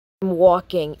I'm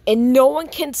walking, and no one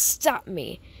can stop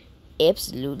me.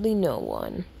 Absolutely no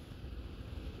one.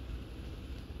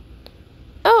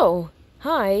 Oh,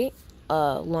 hi,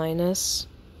 Linus.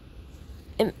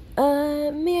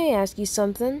 May I ask you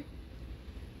something?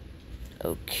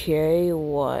 Okay,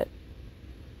 what?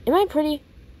 Am I pretty?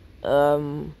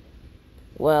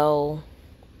 Well,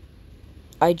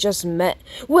 I just met.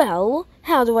 Well,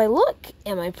 how do I look?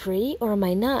 Am I pretty or am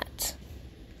I not?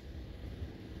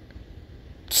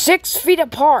 6 feet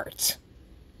apart!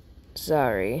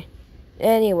 Sorry.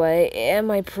 Anyway,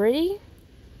 am I pretty?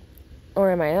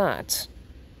 Or am I not?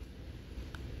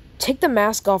 Take the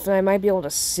mask off and I might be able to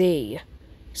see.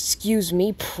 Excuse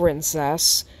me,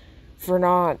 princess. For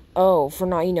not,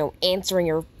 answering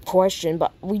your question,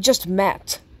 but we just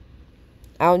met.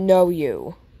 I don't know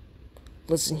you.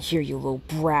 Listen here, you little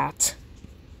brat.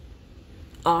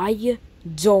 I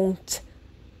don't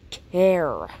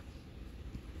care.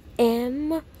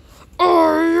 Am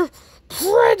I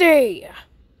pretty?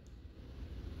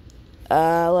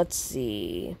 Let's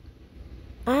see.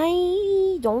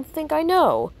 I don't think I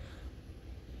know.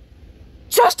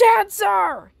 Just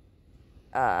answer!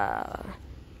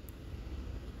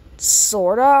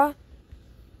 Sorta?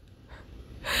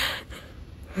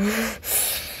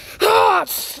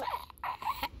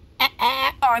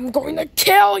 I'm going to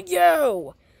kill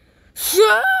you!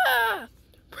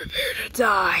 Prepare to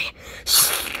die.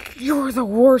 You're the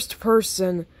worst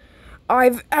person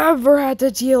I've ever had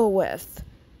to deal with.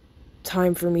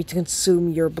 Time for me to consume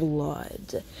your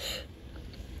blood.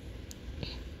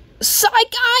 Psych,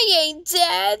 I ain't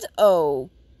dead! Oh,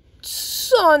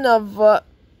 son of a...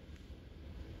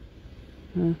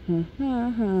 Oh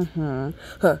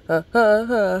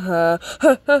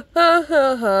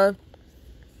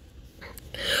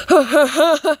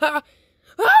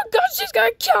God, she's gonna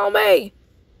kill me!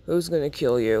 Who's gonna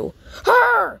kill you?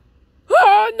 Her!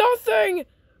 Nothing!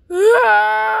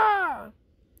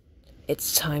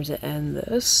 It's time to end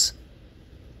this.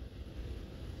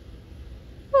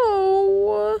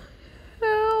 Oh,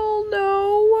 hell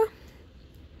no.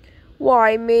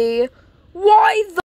 Why me? Why the